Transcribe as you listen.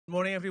Good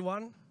morning,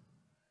 everyone.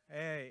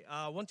 Hey,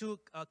 I want to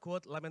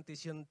quote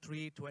Lamentation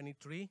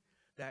 3:23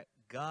 that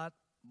God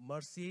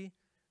mercy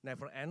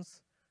never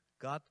ends,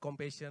 God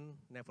compassion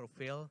never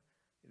fail.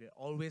 It is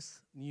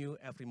always new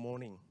every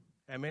morning.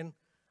 Amen.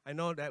 I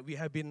know that we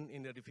have been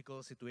in a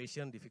difficult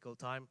situation, difficult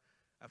time.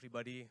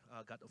 Everybody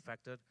got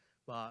affected,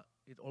 but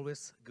it's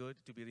always good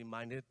to be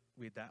reminded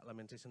with that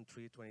Lamentation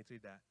 3:23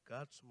 that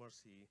God's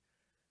mercy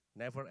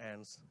never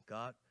ends,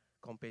 God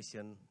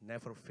compassion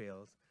never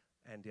fails,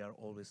 and they are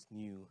always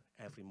new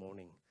every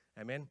morning.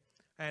 Amen.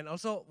 And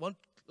also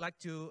like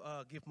to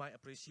give my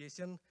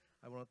appreciation.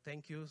 I want to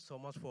thank you so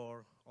much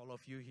for all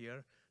of you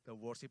here, the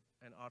worship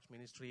and arts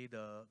ministry,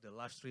 the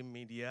live stream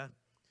media.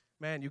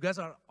 Man, you guys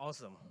are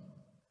awesome.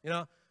 You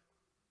know,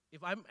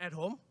 if I'm at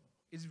home,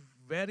 it's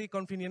very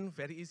convenient,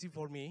 very easy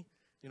for me.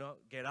 You know,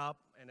 get up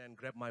and then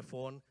grab my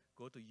phone,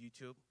 go to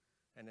YouTube,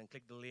 and then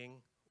click the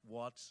link,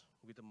 watch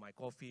with my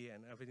coffee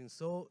and everything.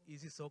 So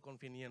easy, so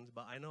convenient.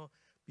 But I know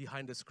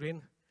behind the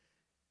screen,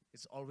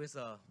 it's always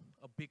a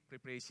big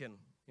preparation,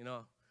 you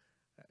know,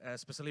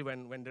 especially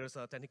when there's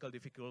technical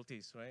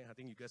difficulties, right? I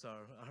think you guys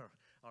are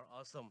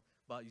awesome,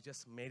 but you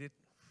just made it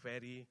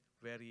very,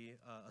 very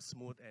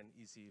smooth and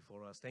easy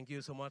for us. Thank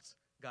you so much,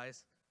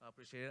 guys. I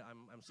appreciate it.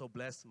 I'm so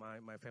blessed,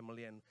 my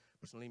family and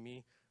personally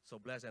me, so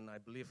blessed, and I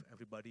believe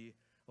everybody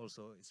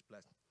also is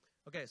blessed.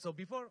 Okay, so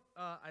before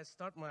I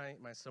start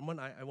my sermon,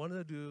 I wanted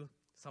to do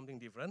something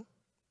different.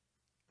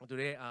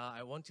 Today,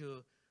 I want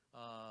to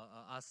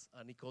ask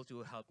Nicole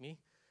to help me.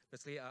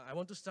 Basically, I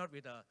want to start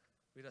with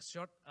a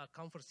short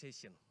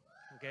conversation,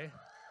 okay?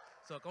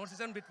 So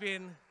conversation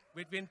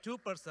between two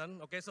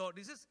person, okay? So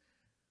this is,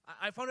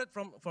 I found it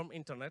from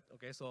internet,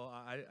 okay? So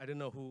I don't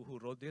know who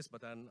wrote this, but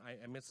then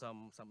I made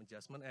some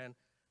adjustment, and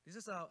this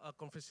is a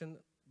conversation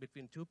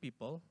between two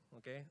people,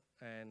 okay?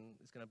 And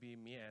it's gonna be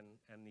me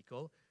and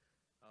Nicole.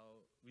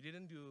 We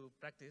didn't do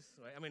practice,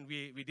 right? I mean,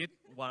 we did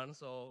one,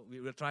 so we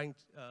were trying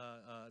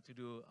to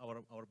do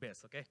our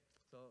best, okay?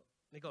 So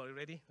Nicole, are you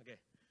ready? Okay.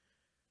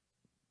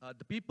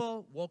 The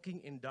people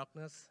walking in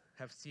darkness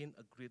have seen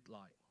a great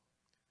light.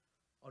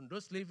 On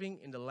those living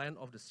in the land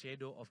of the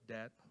shadow of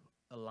death,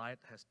 a light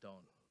has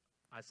dawned.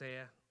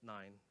 Isaiah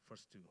 9,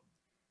 verse 2.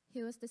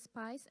 He was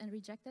despised and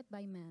rejected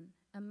by men,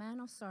 a man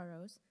of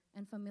sorrows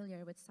and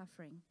familiar with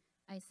suffering.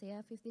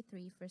 Isaiah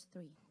 53, verse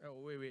 3.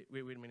 Oh, wait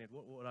a minute.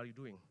 What are you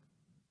doing?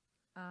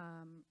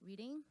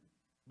 Reading.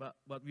 But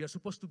we are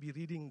supposed to be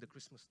reading the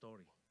Christmas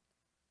story.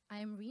 I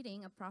am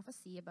reading a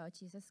prophecy about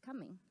Jesus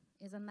coming.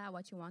 Isn't that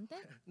what you wanted?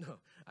 No,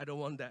 I don't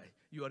want that.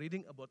 You are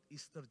reading about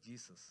Easter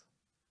Jesus.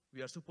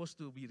 We are supposed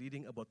to be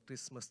reading about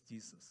Christmas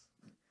Jesus.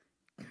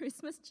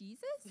 Christmas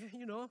Jesus? Yeah,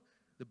 you know,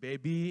 the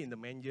baby in the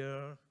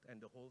manger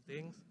and the whole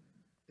thing.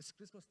 It's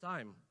Christmas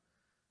time.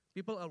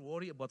 People are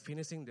worried about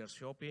finishing their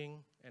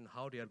shopping and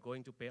how they are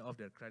going to pay off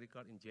their credit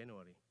card in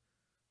January.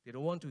 They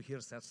don't want to hear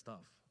sad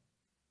stuff.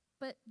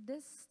 But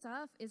this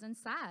stuff isn't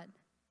sad.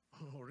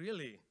 Oh,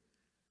 really?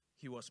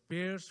 He was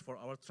pierced for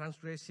our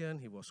transgression.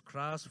 He was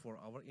crushed for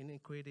our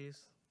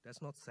iniquities.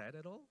 That's not sad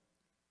at all?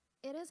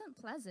 It isn't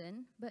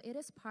pleasant, but it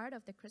is part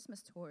of the Christmas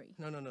story.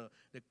 No.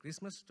 The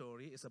Christmas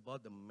story is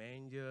about the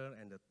manger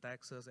and the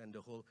taxes and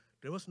the whole.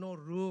 There was no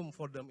room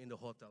for them in the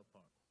hotel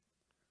part.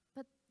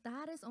 But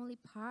that is only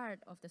part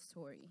of the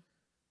story.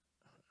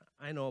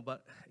 I know,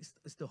 but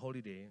it's the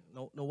holiday.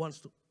 No one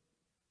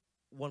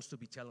wants to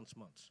be challenged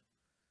much.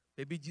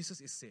 Baby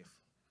Jesus is safe.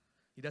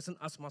 He doesn't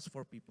ask much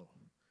for people.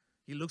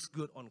 He looks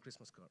good on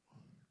Christmas card.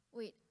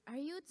 Wait, are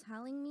you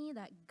telling me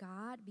that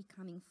God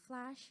becoming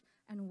flesh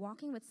and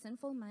walking with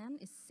sinful man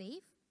is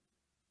safe?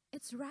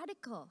 It's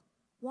radical,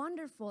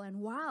 wonderful, and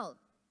wild.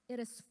 It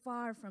is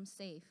far from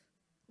safe.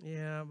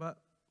 Yeah,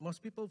 but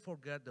most people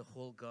forget the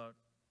whole God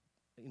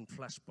in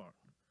flesh part.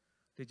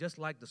 They just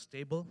like the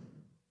stable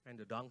and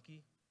the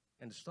donkey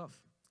and the stuff.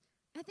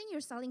 I think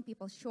you're selling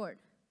people short.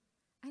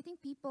 I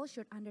think people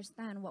should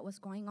understand what was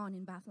going on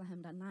in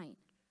Bethlehem that night.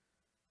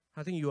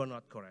 I think you are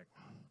not correct.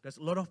 There's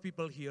a lot of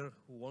people here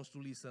who wants to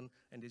listen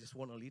and they just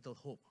want a little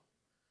hope.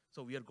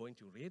 So we are going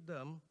to read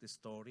them the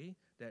story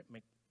that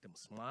make them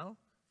smile,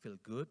 feel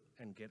good,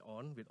 and get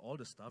on with all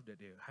the stuff that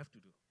they have to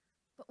do.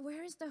 But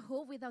where is the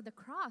hope without the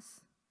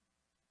cross?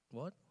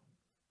 What?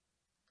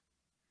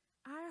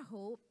 Our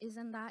hope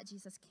isn't that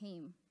Jesus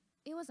came.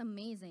 It was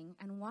amazing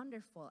and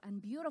wonderful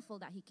and beautiful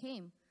that he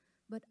came.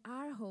 But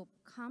our hope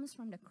comes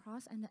from the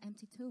cross and the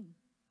empty tomb.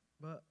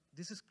 But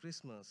this is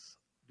Christmas.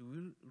 Do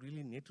we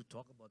really need to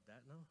talk about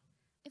that now?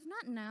 If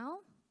not now,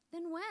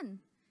 then when?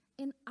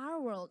 In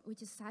our world,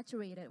 which is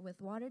saturated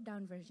with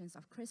watered-down versions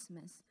of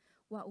Christmas,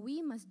 what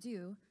we must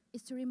do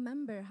is to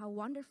remember how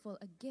wonderful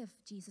a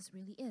gift Jesus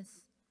really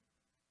is.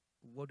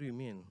 What do you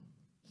mean?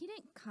 He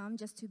didn't come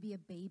just to be a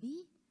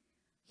baby.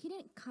 He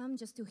didn't come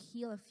just to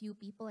heal a few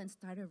people and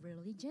start a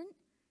religion.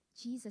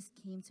 Jesus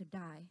came to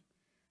die.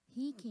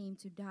 He came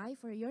to die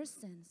for your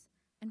sins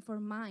and for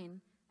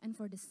mine and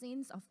for the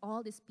sins of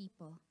all these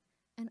people.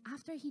 And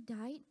after he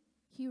died,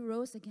 he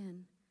rose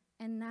again.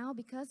 And now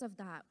because of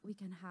that, we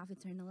can have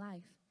eternal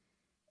life.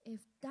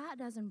 If that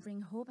doesn't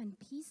bring hope and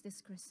peace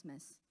this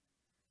Christmas,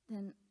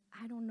 then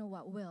I don't know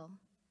but will.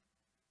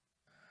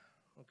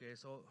 Okay,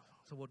 so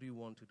what do you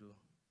want to do?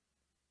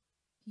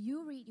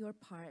 You read your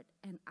part,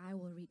 and I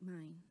will read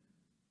mine.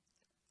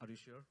 Are you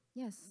sure?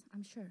 Yes,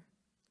 I'm sure.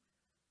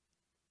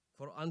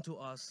 For unto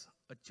us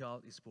a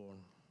child is born,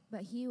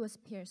 But he was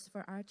pierced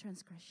for our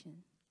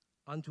transgression.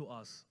 unto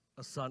us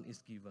a son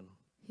is given.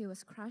 He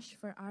was crushed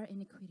for our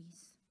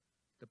iniquities.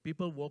 The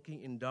people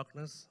walking in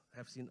darkness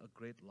have seen a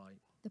great light.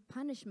 The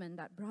punishment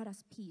that brought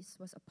us peace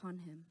was upon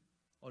him.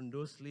 On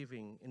those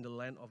living in the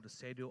land of the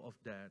shadow of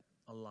death,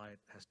 a light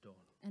has dawned.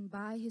 And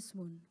by his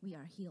wound we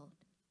are healed.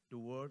 The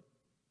Word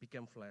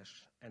became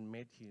flesh and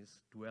made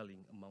his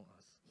dwelling among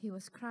us. He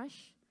was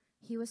crushed,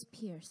 he was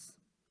pierced,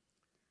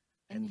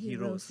 And he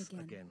rose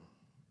again.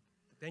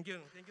 Thank you,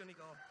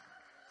 Nicole.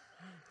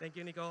 Thank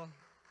you, Nicole.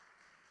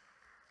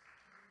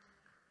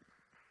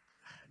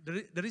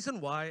 The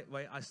reason why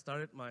I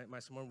started my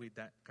sermon with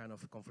that kind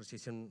of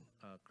conversation,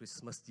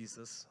 Christmas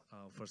Jesus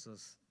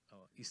versus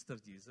Easter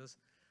Jesus,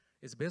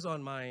 is based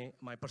on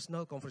my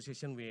personal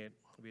conversation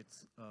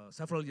with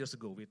several years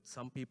ago with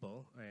some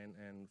people,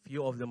 and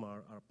few of them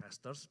are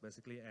pastors,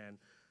 basically, and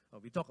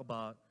we talk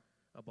about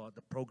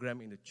the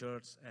program in the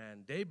church,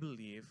 and they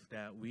believe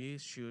that we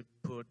should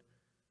put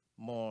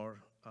more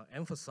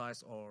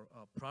emphasis or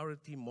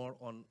priority more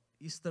on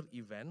Easter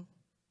event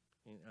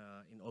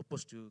in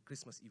opposed to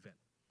Christmas event,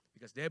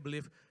 because they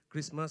believe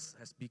Christmas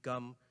has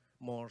become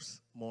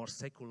more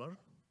secular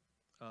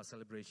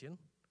celebration.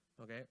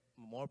 Okay,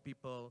 more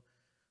people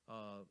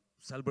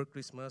celebrate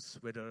Christmas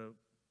whether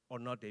or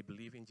not they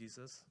believe in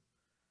Jesus.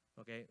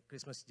 Okay,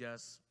 Christmas is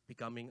just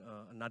becoming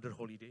another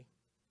holiday.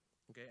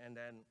 Okay, and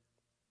then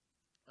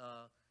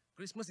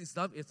Christmas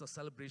itself is a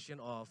celebration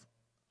of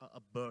a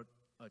birth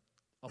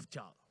of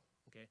child.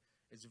 Okay,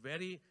 it's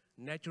very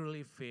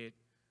naturally fit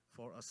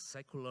for a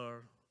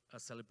secular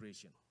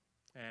celebration,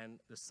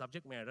 and the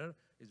subject matter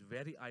is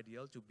very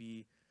ideal to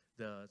be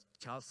the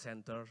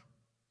child-centered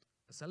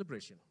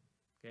celebration.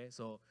 Okay,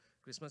 so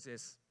Christmas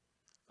is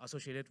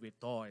associated with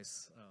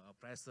toys,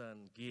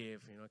 present,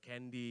 gift,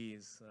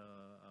 candies,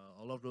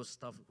 all of those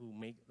stuff who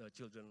make the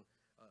children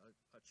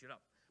cheer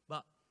up.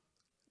 But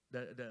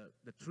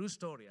the true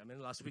story,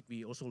 last week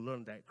we also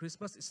learned that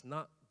Christmas is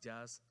not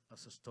just a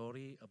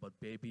story about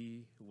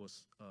baby who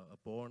was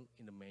born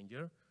in the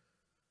manger,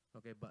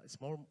 okay, but it's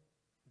more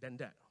than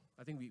that.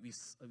 I think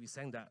we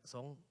sang that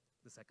song,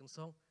 the second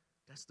song.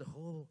 That's the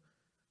whole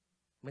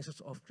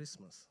message of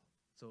Christmas.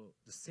 So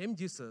the same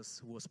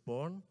Jesus who was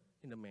born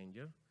in the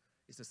manger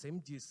is the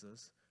same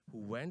Jesus who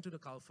went to the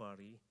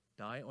Calvary,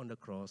 died on the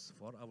cross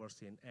for our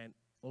sin, and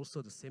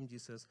also the same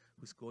Jesus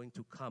who's going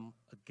to come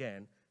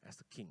again as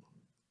the King.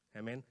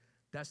 Amen.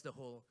 That's the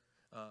whole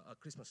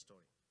Christmas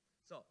story.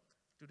 So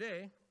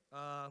today,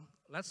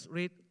 let's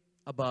read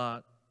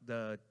about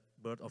the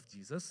birth of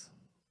Jesus.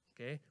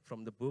 Okay,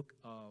 from the book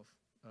of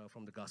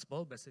from the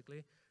Gospel,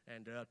 basically,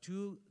 and there are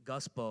two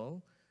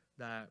Gospel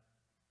that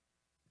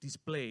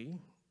display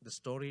the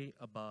story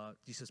about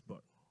Jesus'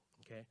 birth.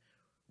 Okay,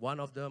 one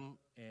of them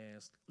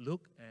is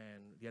Luke,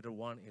 and the other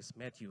one is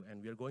Matthew,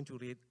 and we are going to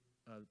read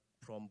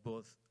from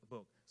both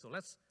books. So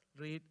let's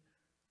read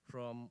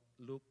from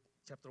Luke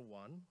chapter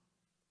 1,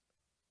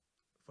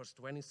 verse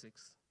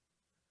 26,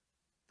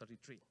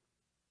 33.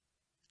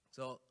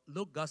 So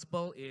Luke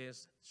Gospel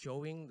is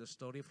showing the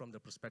story from the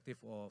perspective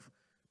of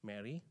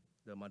Mary,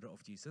 the mother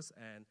of Jesus,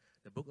 and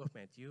the book of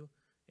Matthew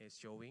is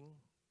showing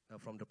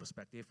from the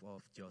perspective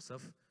of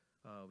Joseph,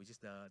 which is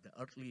the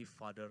earthly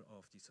father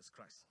of Jesus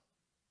Christ.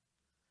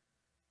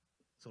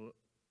 So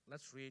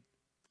let's read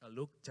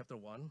Luke chapter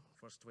 1,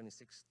 verse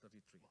 26,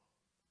 33.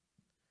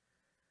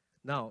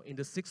 Now, in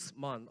the 6th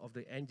month of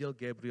the angel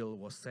Gabriel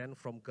was sent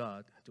from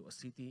God to a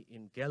city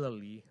in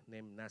Galilee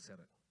named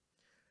Nazareth,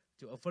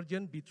 to a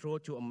virgin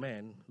betrothed to a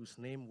man whose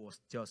name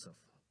was Joseph,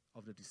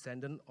 of the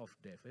descendant of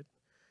David,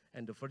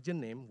 and the virgin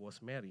name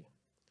was Mary.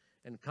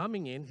 And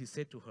coming in, he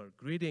said to her,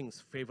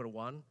 "Greetings, favored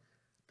one,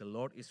 the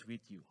Lord is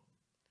with you."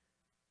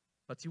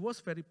 But she was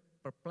very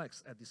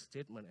perplexed at this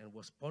statement and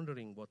was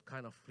pondering what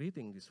kind of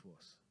greeting this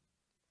was.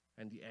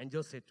 And the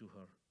angel said to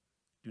her,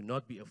 "Do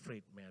not be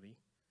afraid, Mary,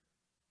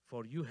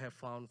 for you have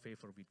found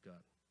favor with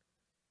God.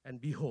 And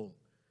behold,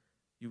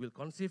 you will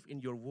conceive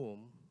in your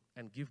womb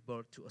and give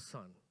birth to a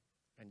son,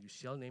 and you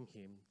shall name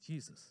him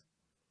Jesus.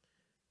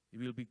 He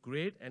will be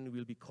great and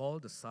will be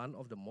called the Son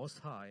of the Most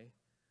High,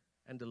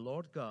 and the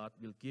Lord God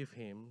will give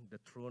him the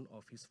throne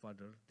of his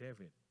father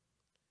David,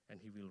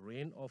 and he will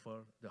reign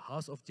over the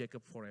house of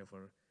Jacob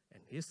forever,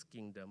 and his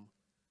kingdom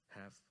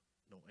have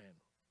no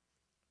end."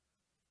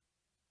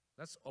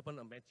 Let's open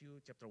Matthew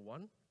chapter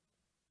 1,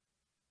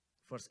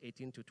 verse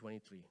 18 to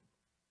 23.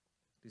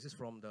 This is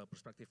from the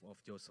perspective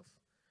of Joseph.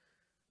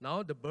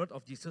 Now the birth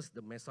of Jesus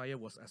the Messiah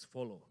was as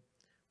follows.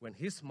 When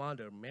his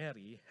mother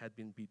Mary had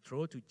been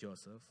betrothed to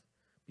Joseph,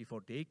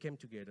 before they came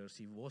together,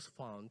 she was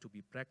found to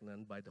be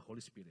pregnant by the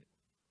Holy Spirit.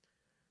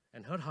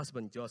 And her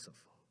husband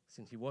Joseph,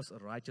 since he was a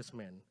righteous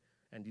man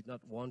and did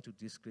not want to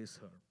disgrace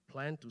her,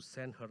 planned to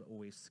send her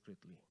away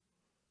secretly.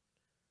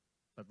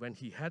 But when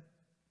he had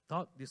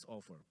thought this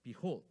over,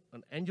 behold,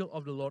 an angel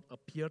of the Lord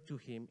appeared to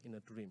him in a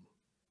dream,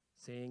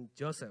 saying,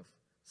 Joseph,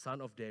 son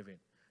of David,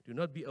 do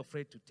not be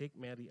afraid to take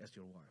Mary as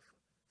your wife,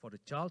 for the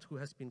child who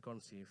has been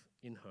conceived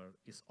in her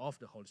is of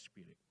the Holy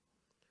Spirit.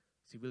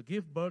 She will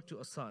give birth to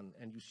a son,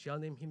 and you shall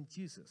name him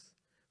Jesus,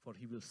 for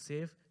he will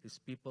save his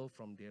people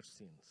from their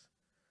sins.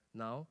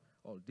 Now,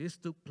 all this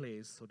took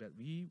place so that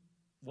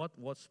what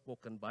was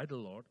spoken by the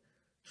Lord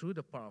through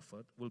the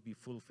prophet will be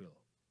fulfilled.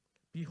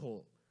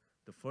 Behold,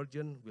 the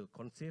virgin will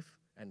conceive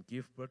and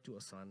give birth to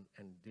a son,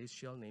 and they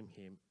shall name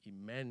him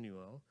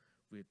Emmanuel,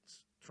 which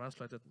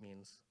translated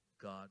means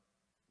God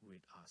with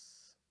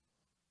us.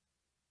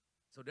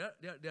 So there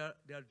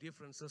are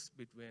differences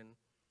between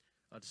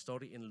the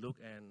story in Luke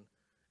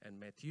and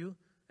Matthew,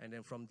 and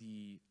then from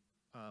the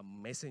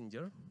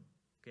messenger,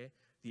 okay,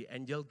 the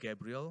angel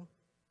Gabriel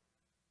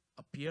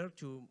appeared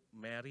to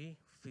Mary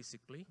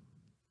physically,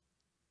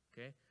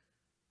 okay,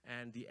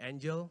 and the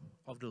angel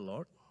of the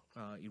Lord,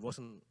 it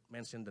wasn't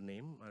mentioned the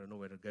name, I don't know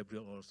whether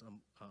Gabriel or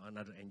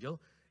another angel,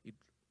 it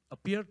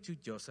appeared to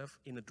Joseph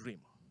in a dream,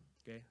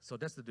 okay, so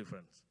that's the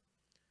difference.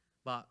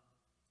 But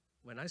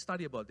when I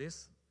study about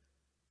this,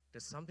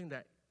 there's something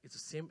that it's the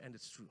same and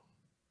it's true.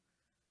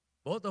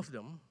 Both of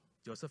them,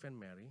 Joseph and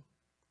Mary,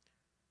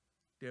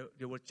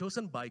 they were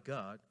chosen by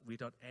God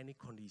without any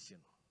condition.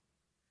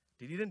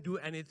 They didn't do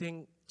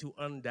anything to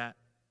earn that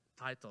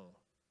title,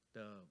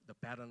 the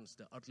parents,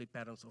 the earthly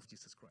parents of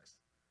Jesus Christ.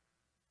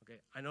 Okay,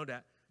 I know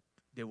that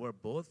they were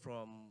both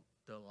from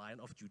the line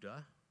of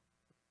Judah,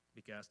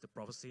 because the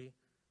prophecy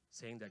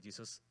saying that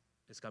Jesus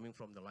is coming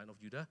from the line of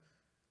Judah,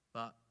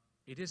 but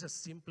it is a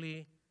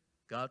simply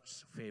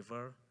God's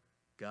favor,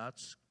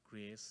 God's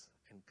grace,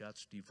 and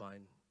God's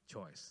divine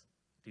choice.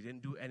 They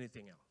didn't do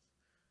anything else.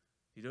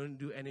 They don't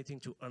do anything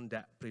to earn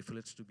that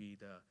privilege to be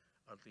the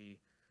earthly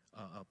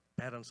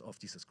parents of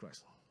Jesus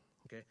Christ.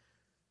 Okay.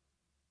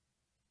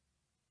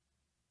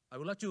 I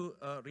would like to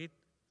read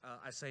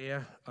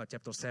Isaiah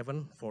chapter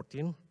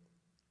 7:14.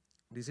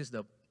 This is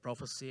the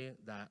prophecy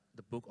that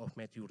the book of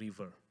Matthew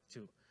refers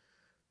to.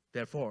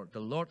 Therefore, the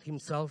Lord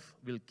himself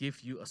will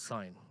give you a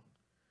sign.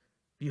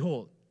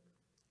 Behold,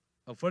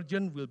 a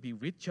virgin will be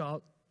with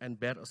child and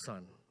bear a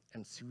son,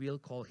 and she will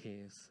call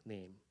his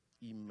name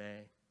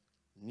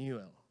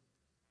Emmanuel.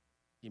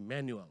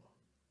 Emmanuel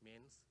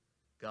means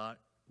God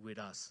with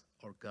us,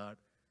 or God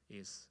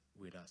is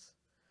with us.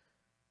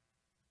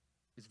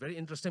 It's very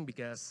interesting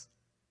because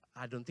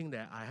I don't think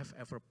that I have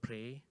ever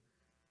prayed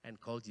and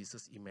called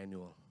Jesus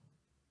Emmanuel.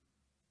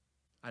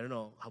 I don't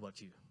know, how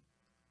about you?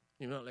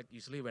 You know, like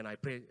usually when I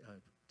pray,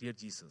 Dear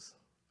Jesus,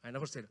 I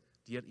never said,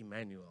 Dear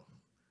Emmanuel.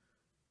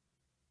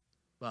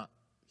 But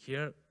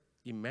here,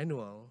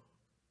 Emmanuel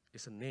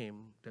is a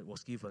name that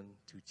was given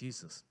to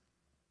Jesus.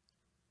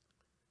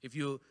 If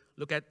you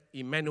look at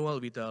Emmanuel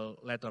with the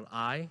letter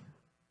I,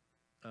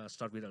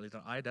 start with a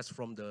letter I, that's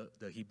from the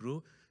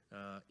Hebrew.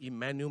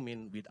 Emmanuel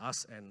means with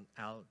us, and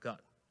El, God.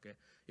 Okay?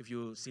 If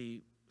you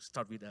see,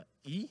 start with a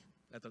E,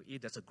 letter E,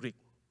 that's a Greek.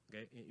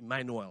 Okay?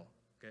 Emmanuel.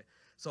 Okay?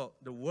 So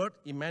the word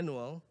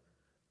Emmanuel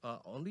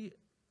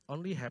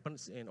only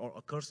happens in or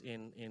occurs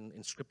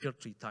in Scripture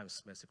 3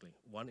 times, basically.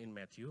 One in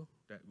Matthew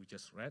that we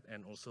just read,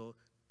 and also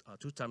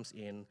 2 times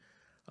in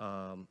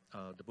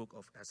the book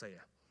of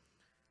Isaiah.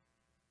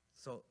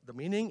 So the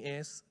meaning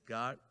is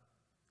God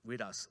with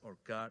us, or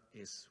God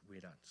is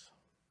with us.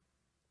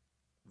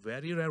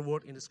 Very rare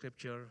word in the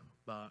Scripture,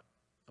 but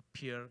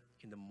appear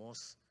in the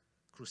most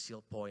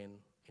crucial point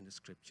in the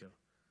Scripture.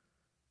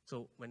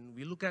 So when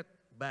we look at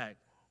back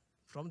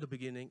from the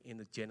beginning in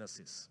the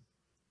Genesis,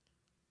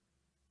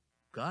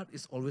 God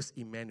is always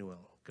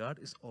Emmanuel. God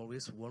is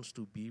always wants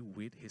to be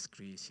with his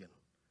creation.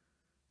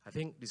 I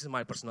think this is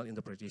my personal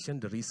interpretation.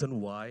 The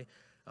reason why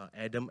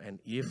Adam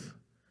and Eve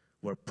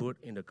were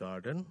put in the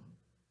garden,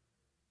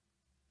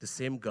 the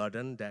same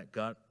garden that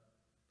God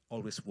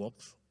always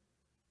walks,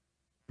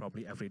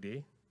 probably every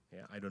day.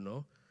 Yeah, I don't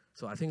know.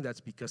 So I think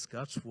that's because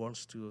God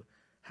wants to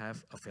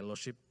have a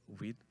fellowship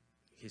with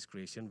his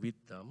creation, with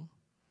them.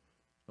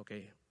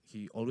 Okay,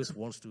 he always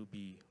wants to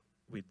be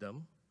with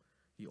them.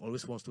 He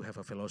always wants to have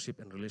a fellowship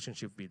and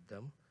relationship with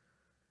them.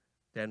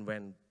 Then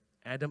when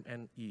Adam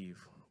and Eve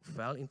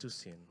fell into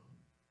sin,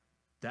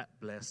 that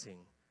blessing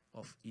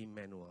of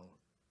Emmanuel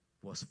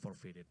was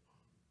forfeited.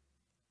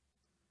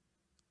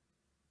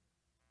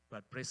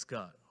 But praise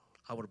God,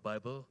 our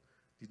Bible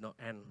did not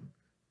end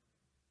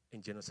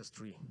in Genesis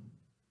 3.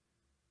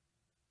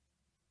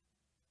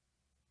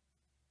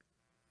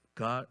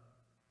 God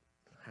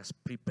has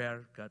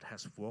prepared, God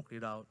has worked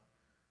it out,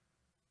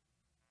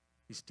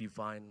 his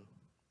divine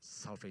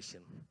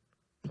salvation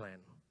plan.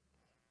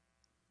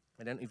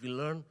 And then if we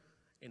learn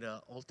in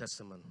the Old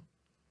Testament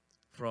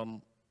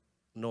from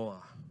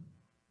Noah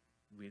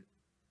with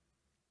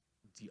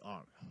the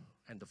ark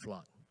and the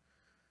flood,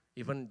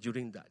 even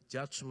during that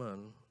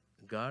judgment,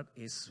 God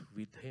is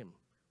with him,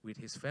 with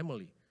his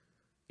family.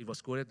 It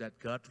was quoted that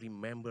God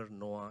remembered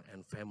Noah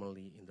and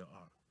family in the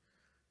ark.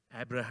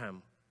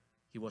 Abraham,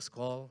 he was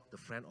called the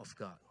friend of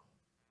God.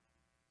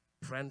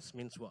 Friends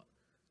means what?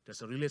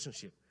 There's a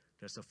relationship,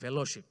 there's a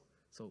fellowship.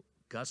 So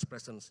God's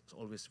presence is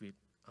always with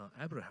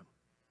Abraham.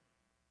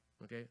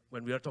 Okay,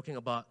 when we are talking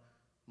about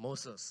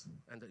Moses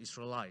and the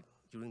Israelite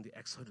during the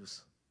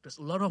Exodus, there's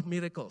a lot of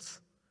miracles.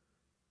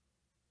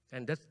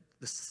 And that's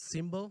the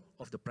symbol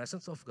of the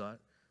presence of God,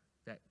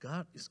 that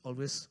God is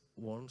always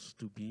wants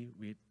to be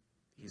with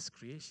his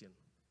creation.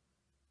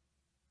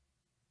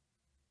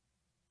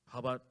 How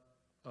about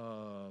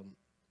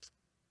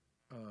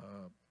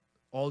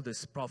all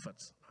these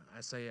prophets,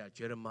 Isaiah,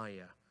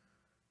 Jeremiah?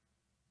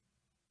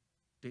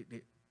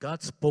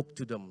 God spoke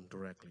to them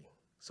directly.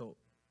 So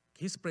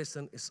his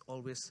presence is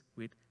always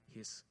with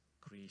his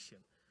creation.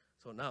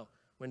 So now,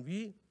 when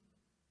we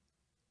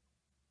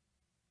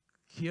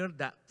hear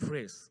that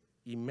phrase,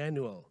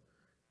 Emmanuel,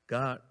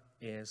 God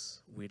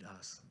is with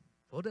us,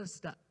 what does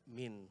that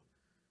mean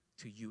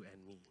to you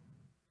and me?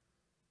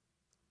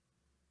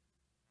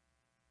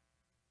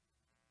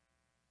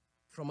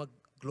 From a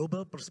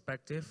global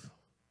perspective,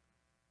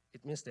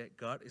 it means that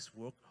God is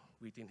work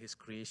within his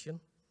creation.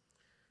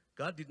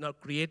 God did not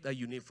create a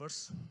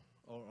universe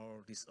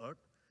or this earth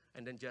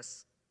and then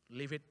just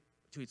leave it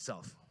to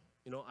itself.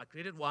 You know, I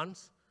created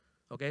once,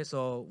 okay,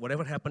 so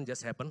whatever happened,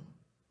 just happened.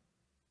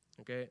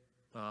 Okay,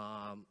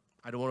 I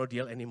don't want to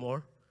deal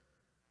anymore.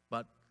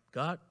 But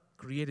God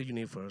created a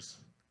universe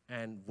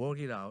and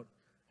worked it out,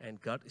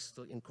 and God is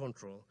still in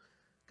control.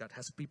 God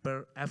has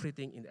prepared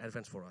everything in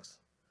advance for us.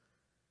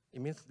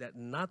 It means that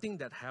nothing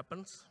that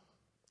happens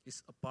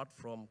is apart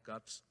from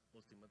God's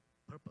ultimate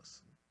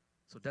purpose.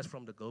 So that's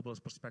from the global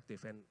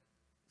perspective. And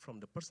from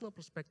the personal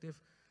perspective,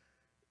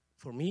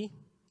 for me,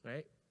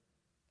 right,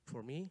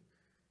 for me,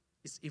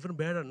 it's even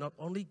better. Not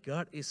only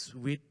God is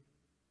with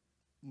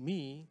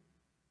me,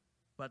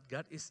 but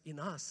God is in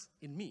us,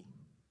 in me.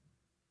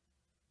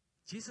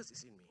 Jesus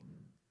is in me.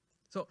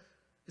 So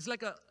it's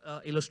like a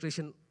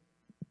illustration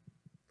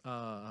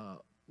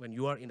when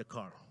you are in a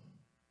car,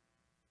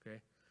 okay?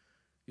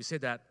 You say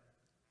that,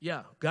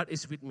 yeah, God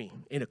is with me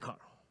in a car.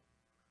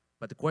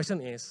 But the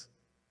question is,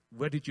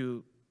 where did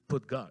you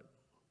put God?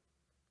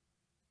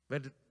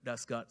 Where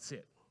does God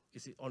sit?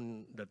 Is it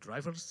on the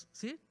driver's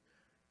seat?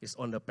 Is it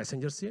on the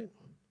passenger seat?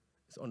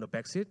 Is it on the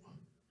back seat?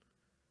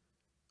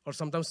 Or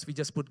sometimes we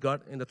just put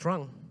God in the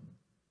trunk.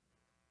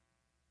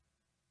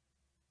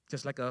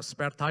 Just like a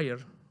spare tire,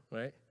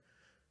 right?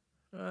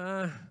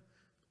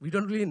 We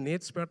don't really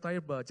need spare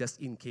tire, but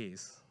just in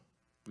case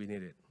we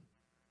need it.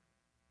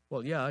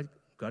 Well, yeah,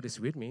 God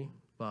is with me,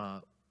 but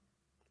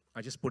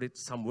I just put it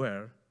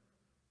somewhere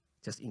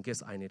just in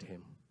case I need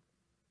him.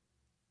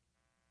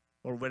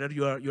 Or whether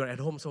you are at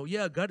home, so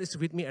yeah, God is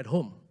with me at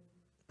home.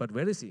 But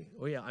where is he?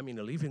 Oh yeah, I'm in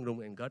the living room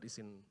and God is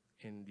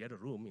in the other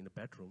room, in the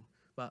bedroom.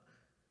 But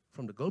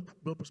from the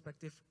global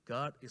perspective,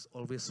 God is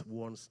always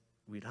once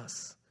with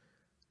us.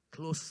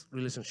 Close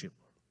relationship.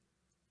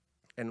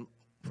 And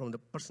from the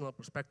personal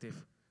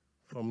perspective,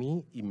 for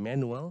me,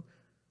 Emmanuel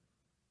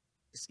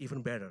is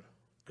even better.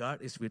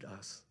 God is with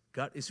us.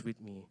 God is with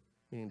me,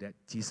 meaning that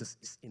Jesus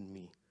is in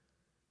me.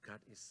 God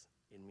is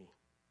in me.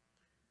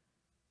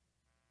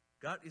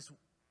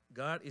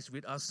 God is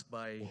with us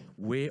by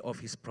way of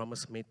his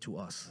promise made to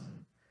us.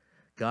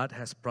 God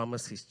has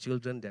promised his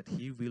children that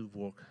he will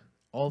work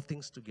all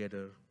things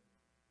together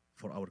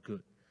for our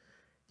good.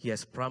 He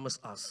has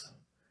promised us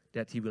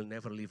that he will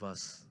never leave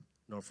us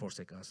nor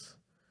forsake us.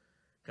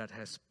 God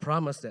has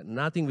promised that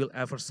nothing will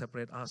ever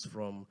separate us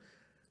from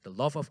the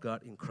love of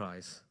God in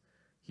Christ.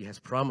 He has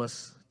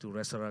promised to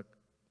resurrect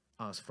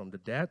us from the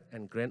dead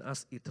and grant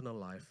us eternal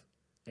life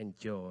and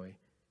joy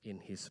in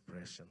his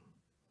presence.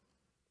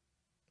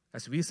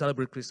 As we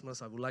celebrate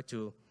Christmas, I would like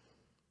to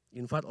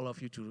invite all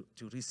of you to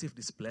receive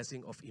this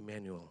blessing of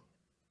Emmanuel.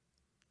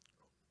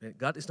 That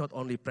God is not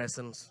only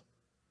present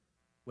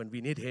when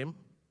we need him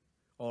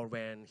or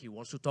when he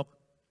wants to talk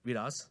with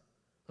us,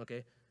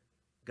 okay?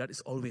 God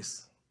is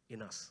always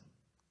in us.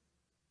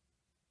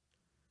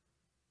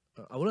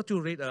 I would like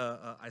to read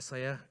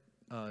Isaiah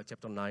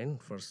chapter 9,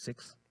 verse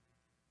 6.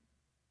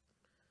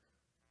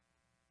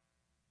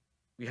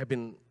 We have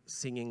been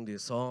singing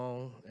this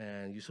song,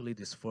 and usually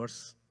this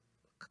verse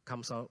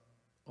comes out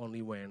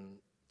only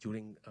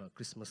during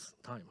Christmas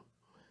time.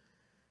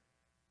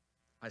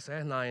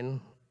 Isaiah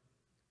 9,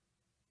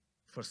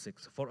 verse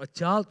 6. For a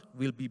child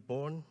will be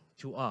born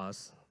to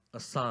us, a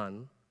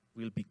son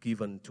will be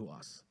given to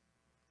us,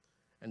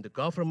 and the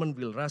government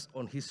will rest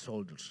on his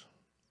shoulders.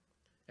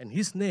 And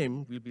his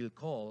name will be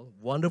called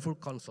Wonderful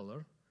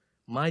Counselor,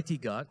 Mighty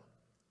God,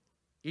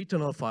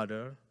 Eternal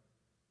Father,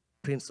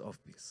 Prince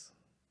of Peace.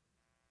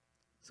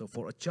 So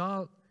for a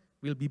child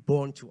will be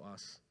born to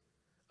us,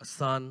 a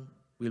son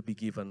will be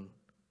given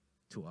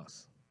to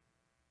us.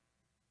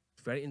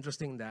 It's very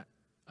interesting that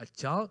a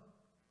child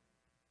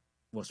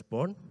was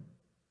born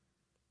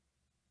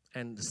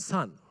and the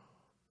son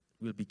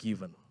will be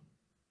given.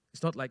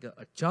 It's not like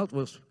a child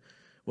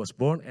was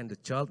born and the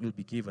child will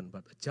be given,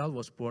 but a child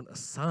was born, a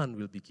son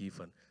will be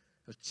given.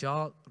 A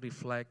child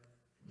reflects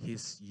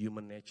his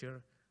human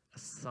nature, a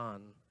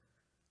son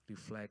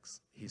reflects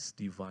his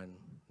divine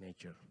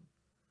nature.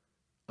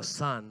 A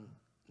son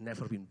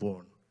never been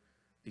born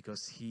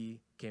because he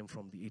came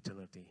from the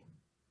eternity.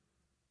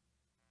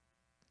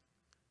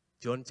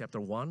 John chapter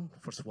 1,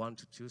 verse 1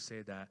 to 2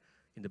 say that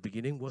in the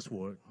beginning was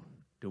Word,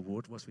 the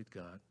Word was with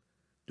God,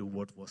 the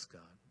Word was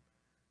God.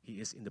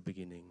 He is in the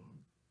beginning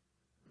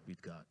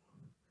with God.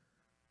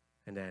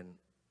 And then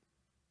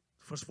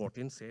verse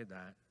 14 say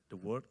that the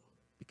Word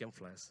became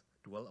flesh,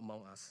 dwelt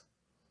among us,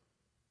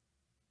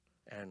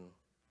 and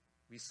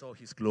we saw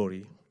his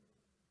glory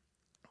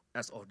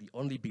as of the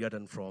only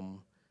begotten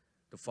from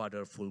the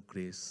Father, full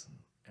grace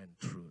and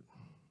truth.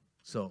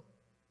 So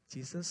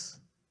Jesus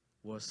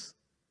was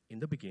in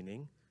the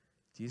beginning,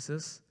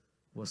 Jesus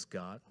was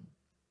God,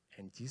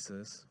 and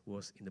Jesus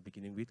was in the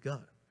beginning with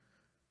God.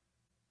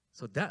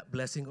 So that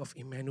blessing of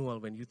Emmanuel,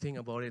 when you think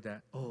about it,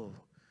 that, oh,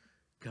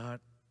 God,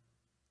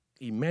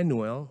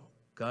 Emmanuel,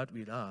 God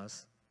with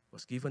us,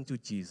 was given to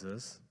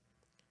Jesus.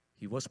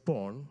 He was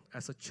born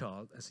as a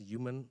child, as a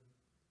human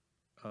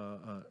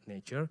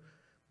nature,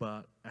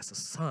 but as a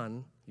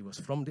son, he was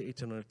from the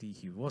eternity,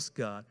 he was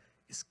God,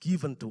 is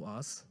given to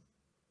us,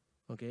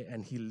 okay,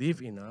 and he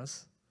lived in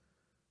us,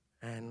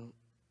 and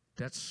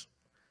that's,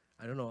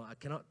 I don't know, I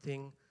cannot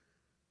think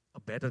a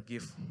better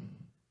gift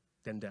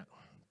than that.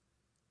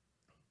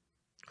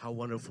 How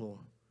wonderful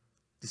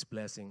this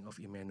blessing of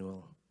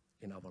Emmanuel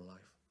in our life.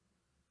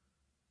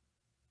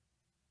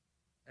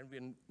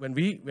 And when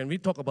we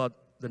talk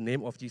about the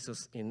name of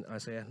Jesus in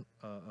Isaiah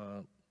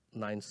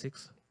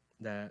 9:6,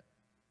 that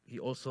he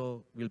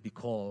also will be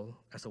called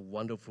as a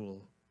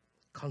wonderful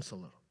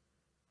counselor.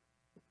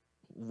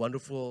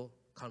 Wonderful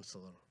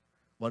counselor.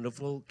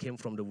 Wonderful came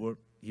from the word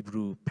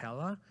Hebrew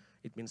pella.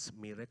 It means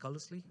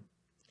miraculously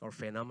or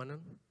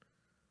phenomenon.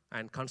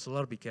 And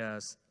counselor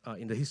because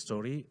in the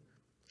history,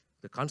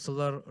 the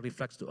counselor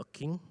reflects to a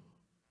king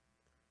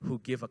who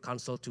gave a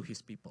counsel to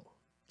his people,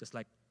 just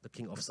like the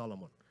king of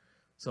Solomon.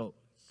 So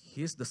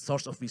he's the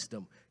source of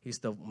wisdom. He's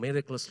the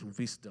miraculous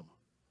wisdom.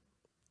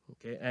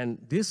 Okay, and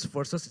this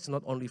verses is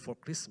not only for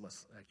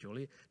Christmas,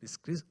 actually.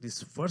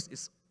 This verse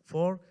is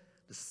for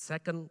the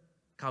second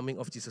coming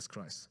of Jesus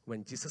Christ,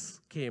 when Jesus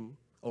came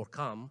or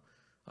come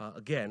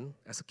again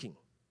as a king.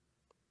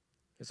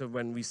 And so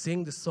when we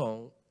sing the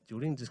song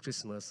during this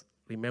Christmas,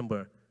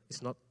 remember,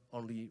 it's not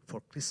only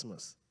for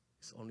Christmas,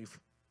 it's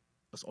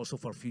also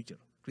for future,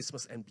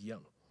 Christmas and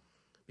beyond.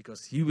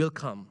 Because he will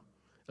come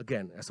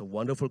again as a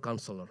wonderful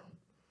counselor,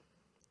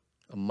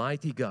 a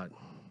mighty God.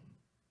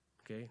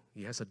 Okay,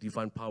 he has a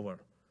divine power,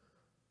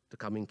 the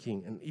coming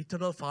king, an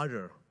eternal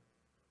father.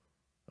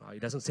 It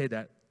doesn't say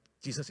that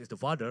Jesus is the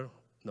father,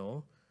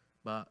 no,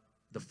 but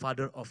the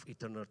father of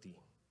eternity.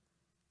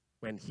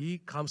 When he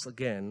comes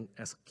again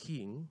as a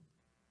king,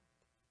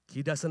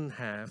 he doesn't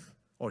have,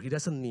 or he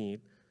doesn't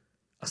need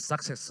a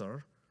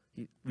successor.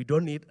 We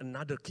don't need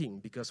another king,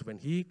 because when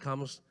he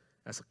comes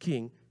as a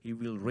king, he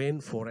will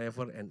reign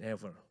forever and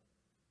ever.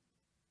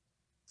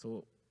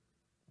 So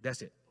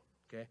that's it,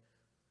 okay,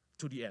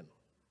 to the end.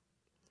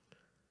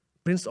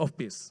 Prince of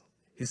Peace,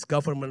 his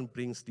government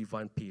brings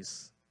divine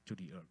peace to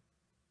the earth.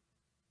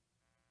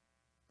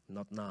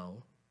 Not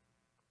now,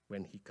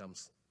 when he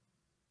comes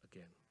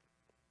again.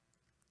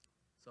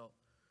 So,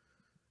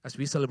 as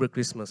we celebrate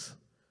Christmas,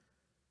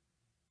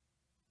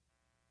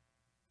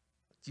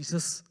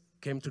 Jesus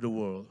came to the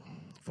world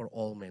for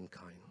all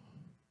mankind.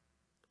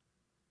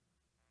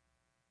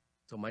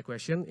 So my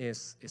question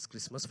is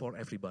Christmas for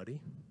everybody?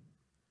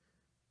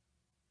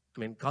 I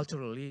mean,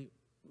 culturally,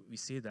 we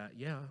see that,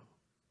 yeah,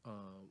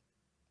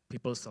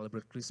 people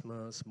celebrate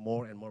Christmas,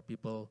 more and more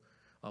people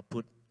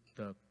put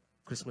the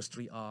Christmas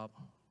tree up,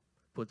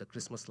 put the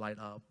Christmas light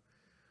up,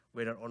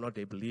 whether or not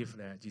they believe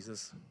that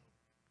Jesus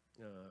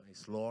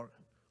is Lord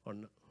or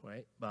not,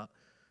 right? But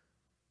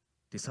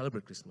they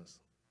celebrate Christmas.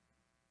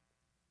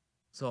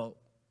 So,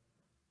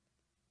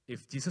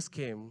 if Jesus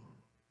came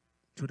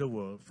to the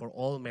world for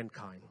all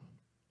mankind,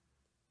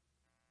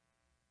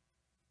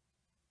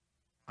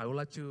 I would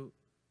like to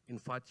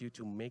invite you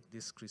to make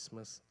this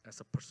Christmas as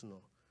a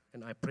personal.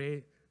 And I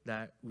pray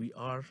that we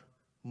are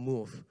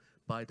moved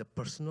by the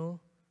personal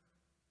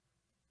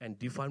and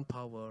divine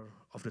power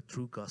of the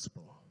true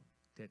gospel,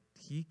 that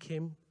he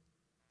came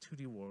to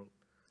the world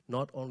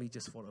not only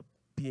just for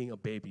being a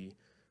baby,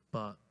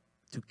 but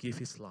to give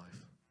his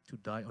life, to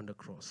die on the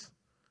cross,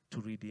 to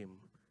redeem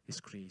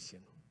his creation.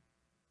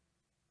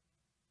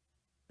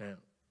 Now,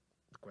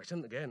 the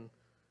question again,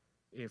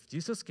 if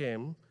Jesus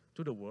came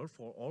to the world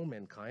for all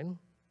mankind,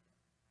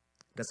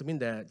 does it mean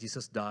that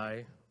Jesus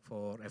died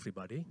for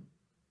everybody?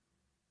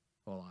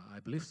 Well, I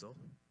believe so.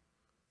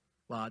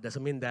 Well, does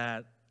it mean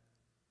that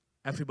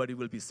everybody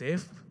will be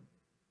saved?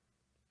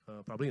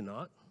 Probably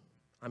not.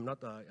 I'm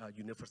not a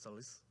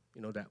universalist,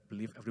 that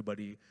believe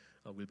everybody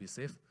will be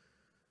saved.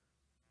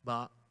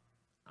 But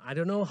I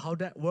don't know how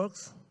that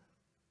works.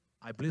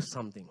 I believe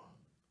something,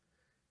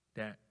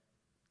 that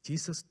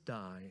Jesus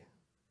died.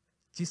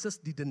 Jesus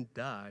didn't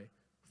die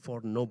for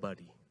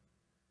nobody.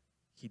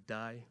 He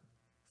died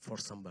for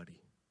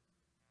somebody.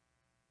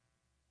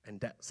 And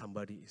that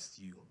somebody is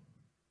you.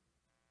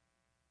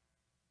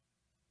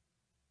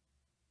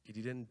 He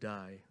didn't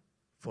die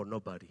for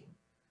nobody.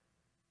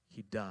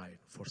 He died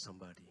for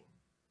somebody.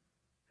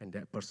 And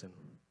that person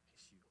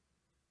is you.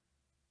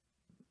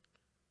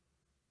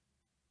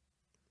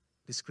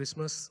 This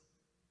Christmas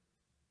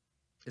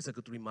is a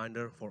good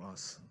reminder for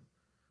us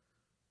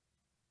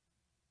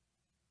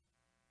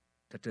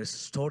that there's a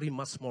story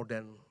much more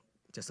than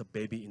just a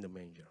baby in the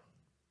manger.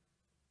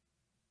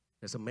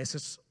 There's a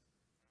message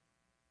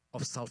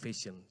of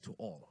salvation to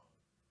all.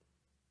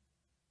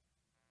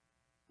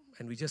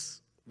 And we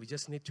just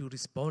need to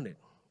respond it.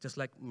 Just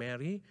like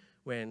Mary,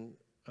 when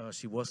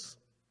she was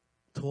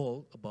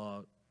told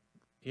about,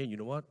 yeah, you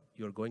know what,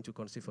 you're going to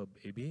conceive a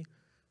baby.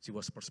 She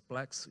was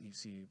perplexed.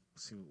 She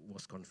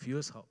was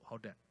confused how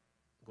that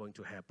going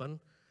to happen.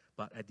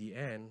 But at the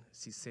end,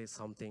 she said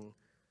something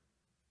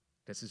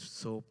that is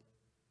so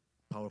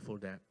powerful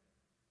that,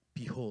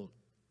 behold,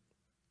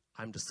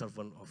 I'm the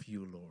servant of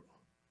you, Lord.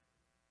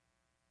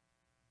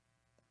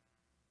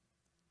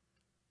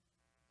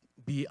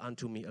 Be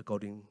unto me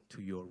according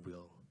to your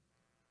will.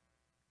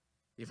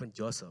 Even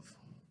Joseph,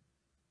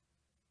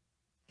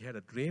 he had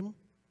a dream.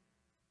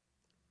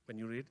 When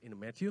you read in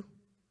Matthew,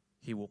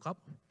 he woke up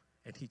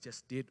and he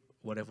just did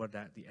whatever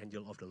that the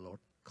angel of the Lord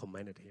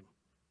commanded him.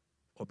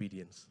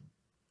 Obedience.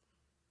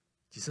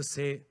 Jesus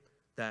said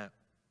that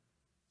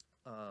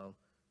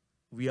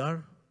we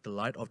are the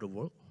light of the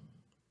world.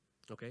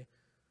 Okay?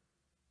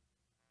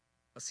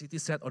 A city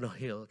set on a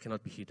hill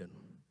cannot be hidden.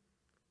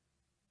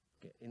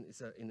 Okay?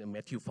 It's in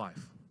Matthew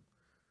 5.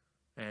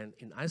 And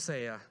in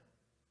Isaiah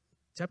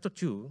chapter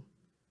 2,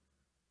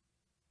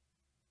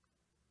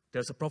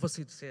 there's a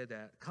prophecy to say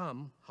that,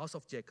 come, house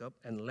of Jacob,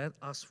 and let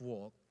us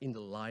walk in the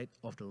light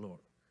of the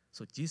Lord.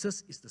 So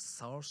Jesus is the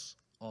source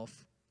of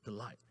the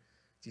light.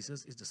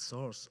 Jesus is the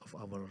source of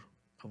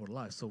our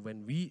life. So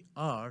when we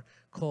are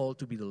called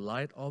to be the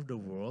light of the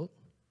world,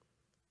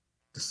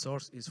 the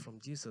source is from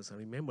Jesus. And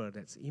remember,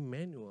 that's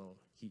Emmanuel.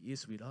 He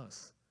is with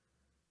us.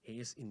 He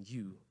is in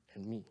you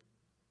and me.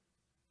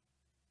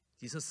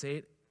 Jesus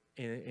said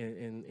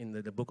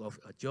in the book of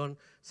John,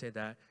 said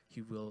that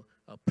he will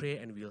pray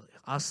and will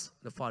ask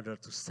the Father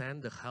to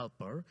send the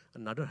helper,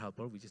 another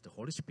helper, which is the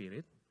Holy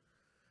Spirit,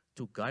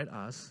 to guide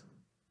us,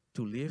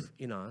 to live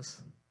in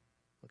us,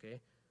 okay?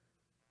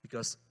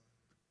 Because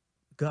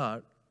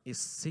God is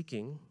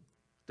seeking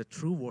the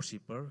true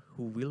worshiper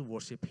who will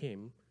worship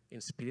him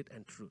in spirit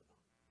and truth.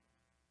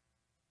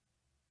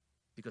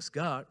 Because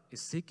God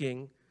is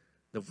seeking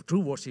the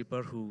true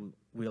worshiper who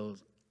will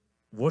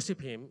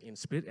worship him in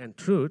spirit and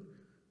truth,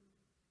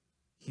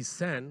 he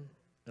sent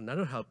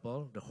another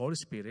helper, the Holy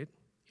Spirit,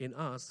 in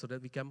us so that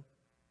we become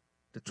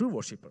the true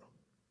worshiper.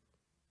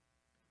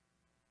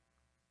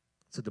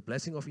 So the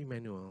blessing of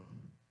Emmanuel,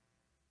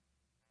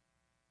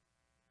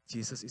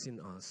 Jesus is in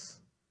us,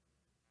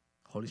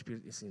 Holy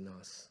Spirit is in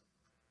us,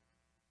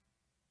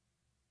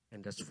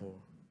 and that's for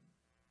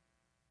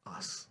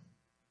us.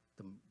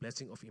 The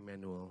blessing of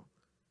Emmanuel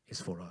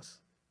is for us.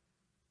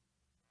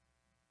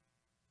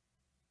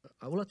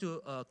 I would like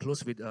to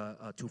close with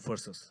two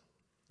verses.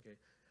 Okay.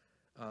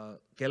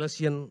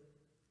 Galatians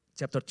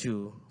chapter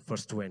 2,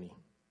 verse 20.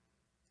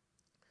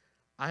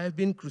 I have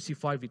been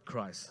crucified with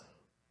Christ,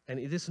 and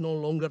it is no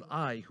longer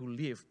I who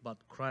live, but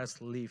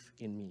Christ lives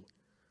in me.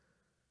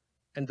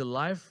 And the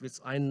life which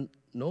I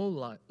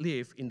now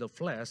live in the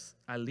flesh,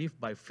 I live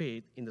by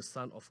faith in the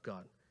Son of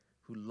God,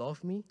 who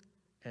loved me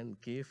and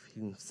gave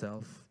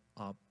himself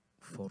up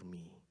for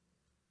me.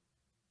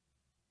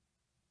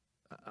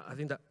 I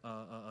think that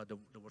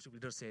the worship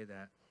leaders say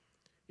that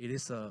it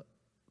is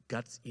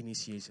God's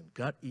initiation.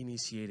 God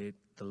initiated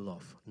the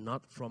love,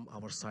 not from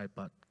our side,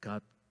 but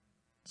God's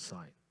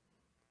side.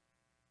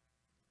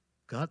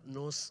 God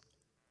knows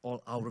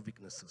all our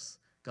weaknesses.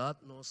 God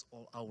knows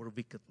all our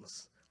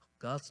wickedness.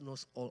 God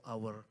knows all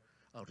our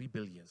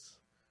rebellions.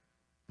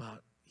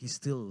 But he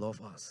still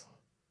loves us.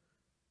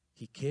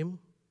 He came,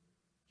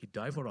 he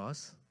died for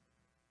us,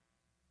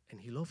 and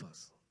he loves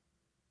us.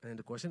 And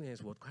the question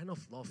is, what kind of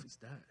love is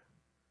that?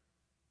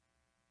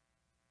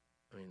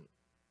 I mean,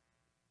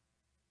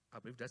 I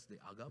believe that's the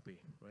agape,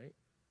 right?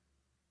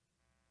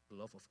 The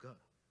love of God.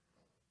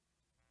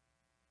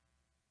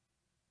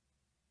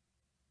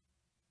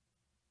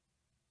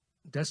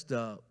 That's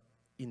the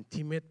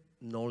intimate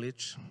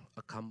knowledge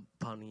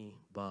accompanied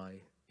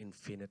by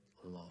infinite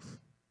love.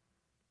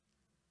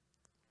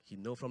 He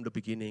knows from the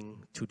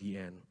beginning to the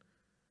end,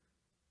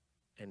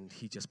 and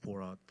he just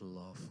poured out the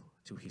love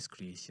to his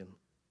creation.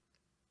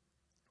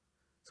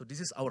 So this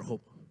is our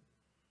hope.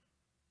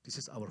 This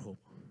is our hope.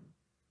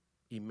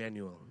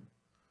 Emmanuel,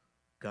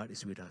 God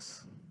is with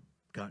us.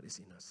 God is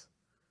in us.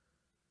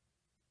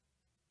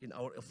 In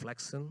our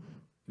affliction,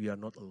 we are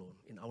not alone.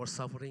 In our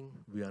suffering,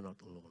 we are not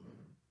alone.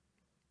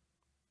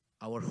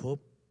 Our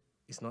hope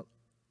is not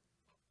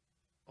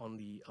on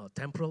the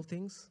temporal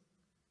things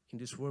in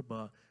this world,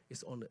 but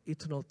it's on the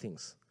eternal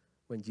things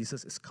when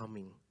Jesus is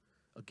coming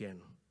again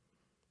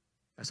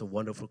as a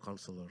wonderful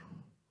counselor,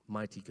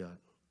 mighty God,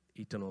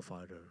 eternal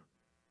Father,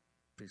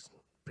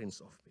 Prince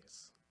of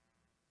Peace.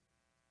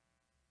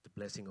 The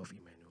blessing of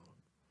Emmanuel.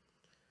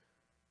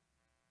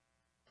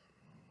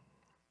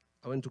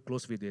 I want to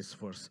close with this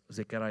verse,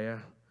 Zechariah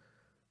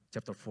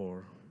chapter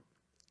 4,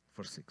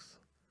 verse 6.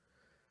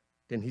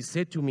 Then he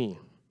said to me,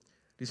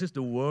 this is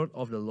the word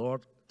of the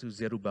Lord to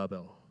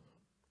Zerubbabel,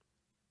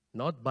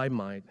 Not by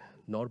might,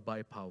 nor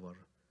by power,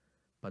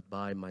 but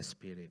by my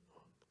Spirit,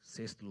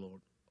 says the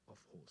Lord of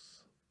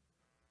hosts.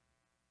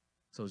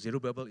 So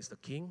Zerubbabel is the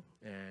king,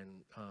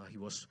 and he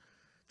was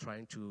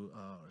trying to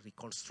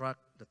reconstruct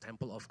the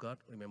temple of God.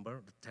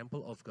 Remember, the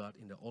temple of God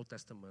in the Old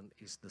Testament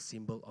is the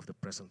symbol of the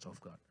presence of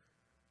God.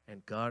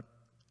 And God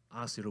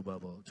asked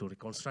Zerubbabel to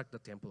reconstruct the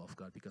temple of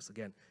God because,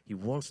 again, he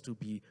wants to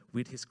be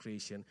with his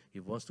creation. He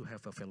wants to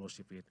have a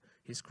fellowship with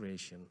his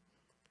creation.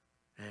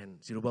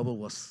 And Zerubbabel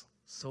was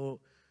so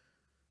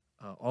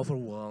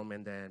overwhelmed,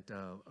 and then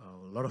a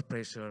lot of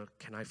pressure.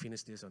 Can I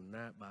finish this or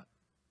not? But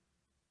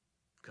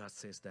God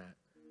says that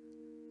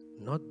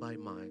not by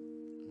might,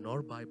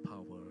 nor by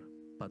power,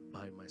 but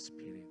by my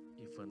Spirit.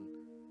 Even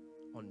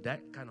on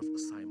that kind of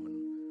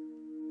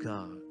assignment,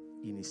 God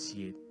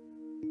initiate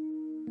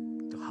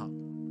the help.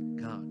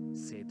 God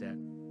said that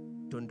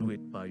don't do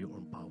it by your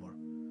own power,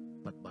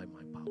 but by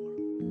my power.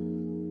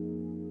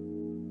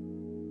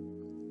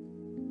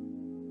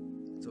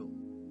 So,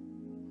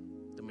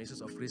 the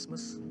message of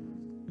Christmas,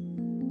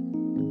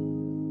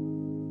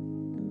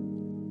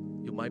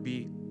 you might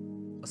be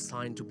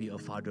assigned to be a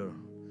father.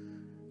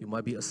 You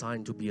might be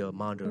assigned to be a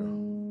mother.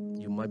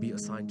 You might be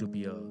assigned to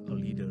be a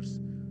leader,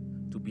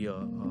 to be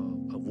a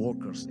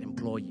worker's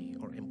employee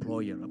or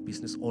employer, a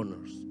business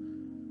owners.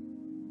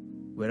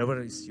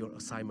 Wherever is your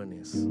assignment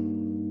is,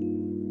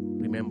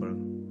 remember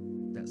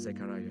that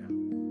Zechariah,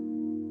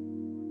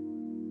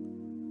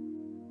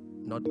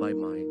 not by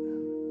might,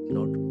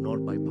 nor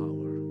by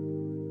power,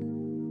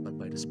 but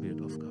by the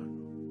Spirit of God.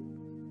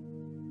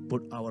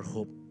 Put our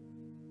hope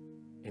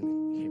in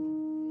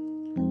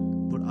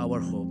Him. Put our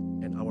hope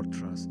and our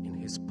trust in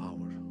His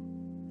power,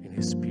 in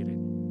His Spirit.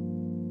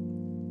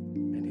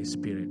 And His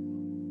Spirit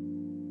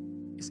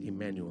is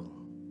Emmanuel,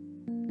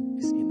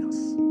 is in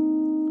us.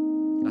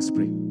 Let's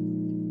pray.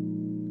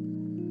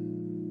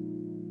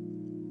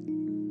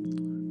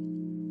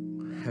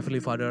 Heavenly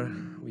Father,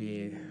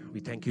 we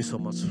thank you so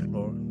much,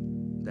 Lord,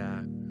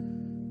 that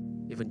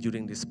even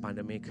during this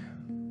pandemic,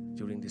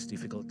 during this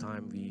difficult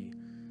time, we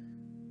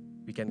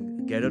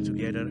can gather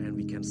together and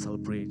we can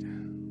celebrate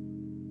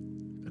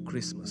a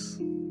Christmas.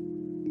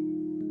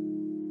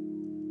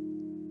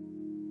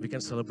 We can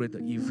celebrate the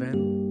event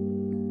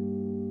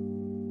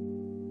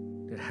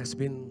that has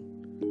been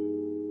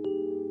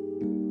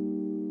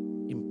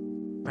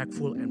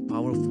impactful and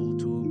powerful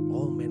to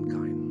all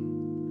mankind.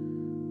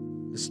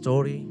 The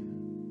story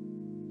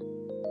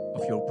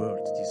of your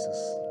birth, Jesus.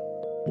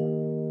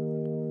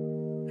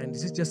 And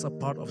this is just a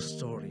part of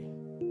story,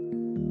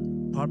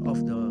 part of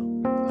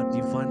a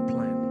divine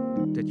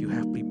plan that you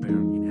have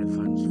prepared in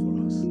advance for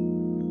us.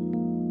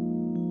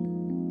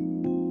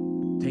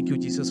 Thank you,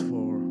 Jesus,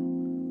 for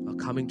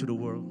coming to the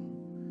world.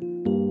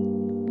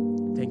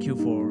 Thank you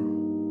for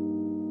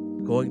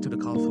going to the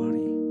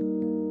Calvary.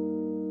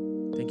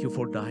 Thank you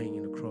for dying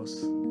in the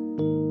cross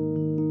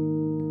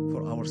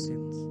for our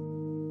sins.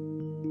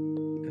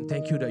 And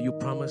thank you that you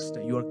promised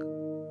that you are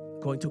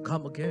going to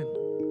come again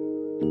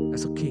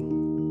as a king,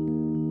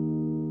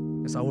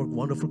 as our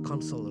wonderful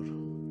counselor,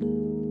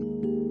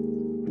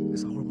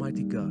 as our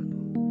mighty God,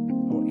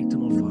 our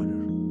eternal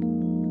Father,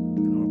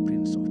 and our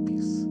Prince of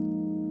Peace.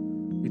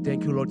 We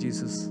thank you, Lord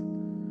Jesus.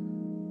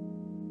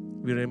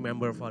 We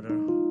remember, Father,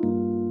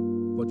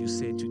 what you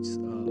said to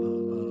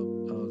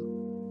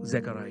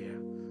Zechariah.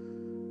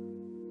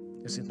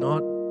 You said,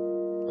 not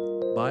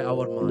by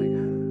our might,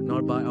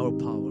 not by our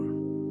power,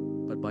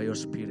 but by your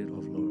Spirit,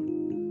 of Lord,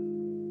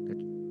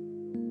 that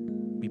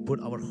we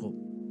put our hope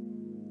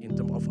in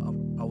terms of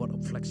our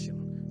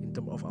affliction, in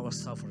terms of our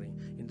suffering,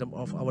 in terms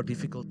of our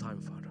difficult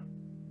time, Father.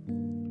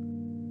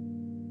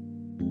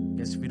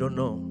 Yes, we don't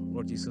know,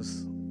 Lord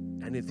Jesus,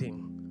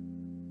 anything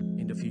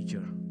in the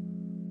future,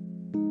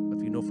 but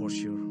we know for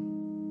sure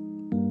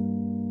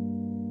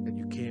that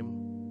you came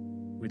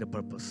with a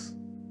purpose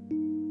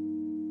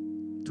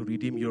to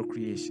redeem your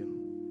creation,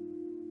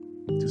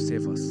 to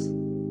save us,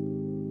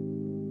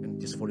 and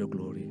just for your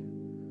glory.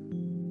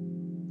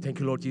 Thank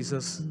you, Lord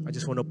Jesus. I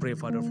just want to pray,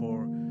 Father,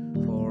 for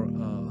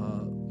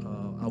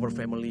our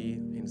family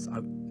in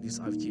this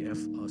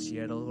IFGF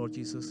Seattle, Lord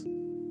Jesus.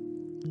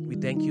 We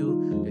thank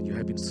you that you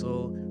have been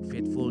so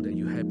faithful, that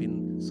you have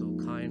been so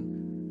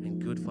kind and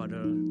good,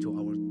 Father, to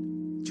our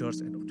church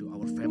and to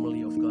our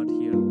family of God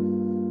here.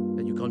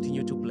 That you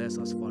continue to bless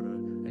us, Father,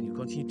 and you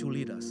continue to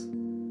lead us.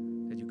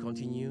 That you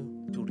continue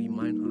to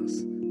remind us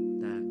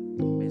that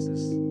the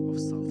message of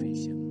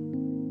salvation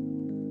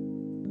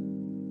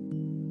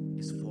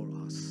is for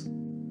us,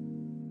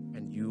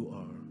 and you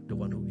are the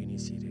one who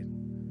initiated.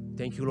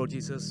 Thank you, Lord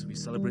Jesus. We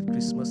celebrate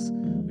Christmas.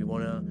 We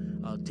want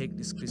to take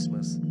this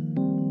Christmas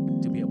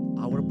to be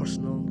our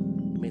personal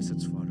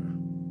message, Father,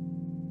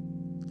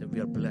 that we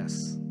are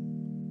blessed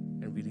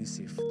and we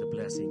receive the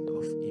blessing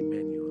of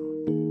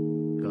Emmanuel.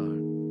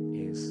 God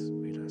is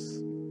with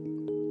us.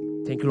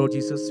 Thank you, Lord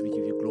Jesus. We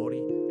give you glory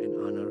and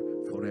honor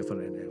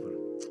forever and ever.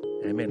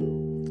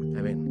 Amen.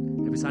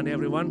 Amen. Happy Sunday,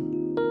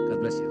 everyone. God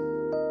bless you.